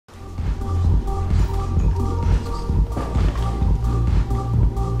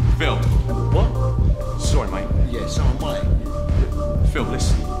Phil,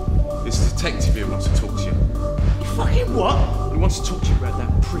 listen. This detective here wants to talk to you. You fucking what? He wants to talk to you about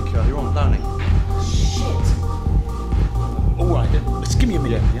that prick earlier on, don't he? Shit. All right, then. Let's give me a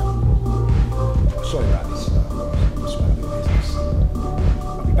minute. Yeah. Sorry about this. I'm just about to do business.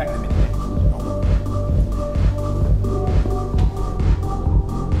 I'll be back in a minute.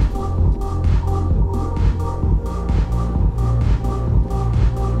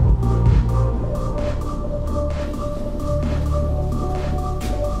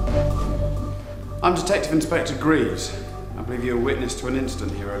 I'm Detective Inspector Greaves. I believe you're a witness to an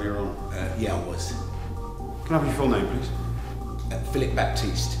incident here earlier on. Yeah, I was. Can I have your full name, please? Philip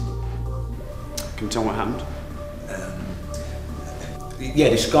Baptiste. Can you tell what happened? Yeah,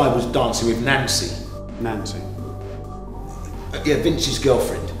 this guy was dancing with Nancy. Nancy? Yeah, Vince's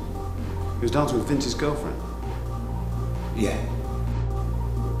girlfriend. He was dancing with Vince's girlfriend? Yeah.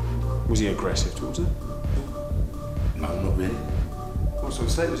 Was he aggressive towards her? No, not really. What sort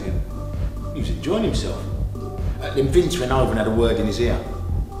of state was he in? He was enjoying himself. Then Vince went over and had a word in his ear.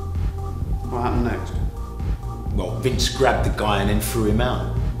 What happened next? Well, Vince grabbed the guy and then threw him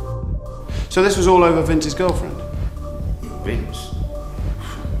out. So this was all over Vince's girlfriend? Vince?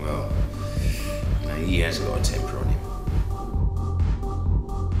 Well, no, he has got a temper on him.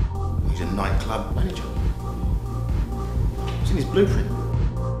 He's a nightclub manager. It's in his blueprint.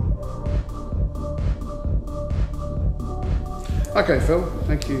 Okay, Phil.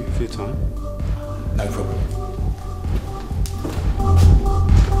 Thank you for your time. No problem.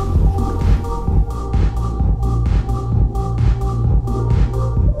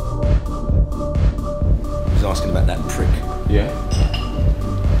 I was asking about that prick. Yeah?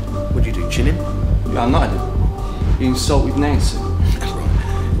 What'd you do, chin him? Yeah, I knighted him. He insulted Nancy.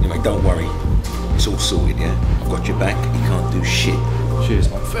 Right. Anyway, don't worry. It's all sorted, yeah? I've got your back. You can't do shit. Cheers,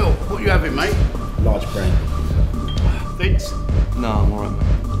 mate. Phil, what are you having, mate? Large brain. Vince? No, I'm alright,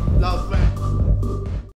 mate. Love, man.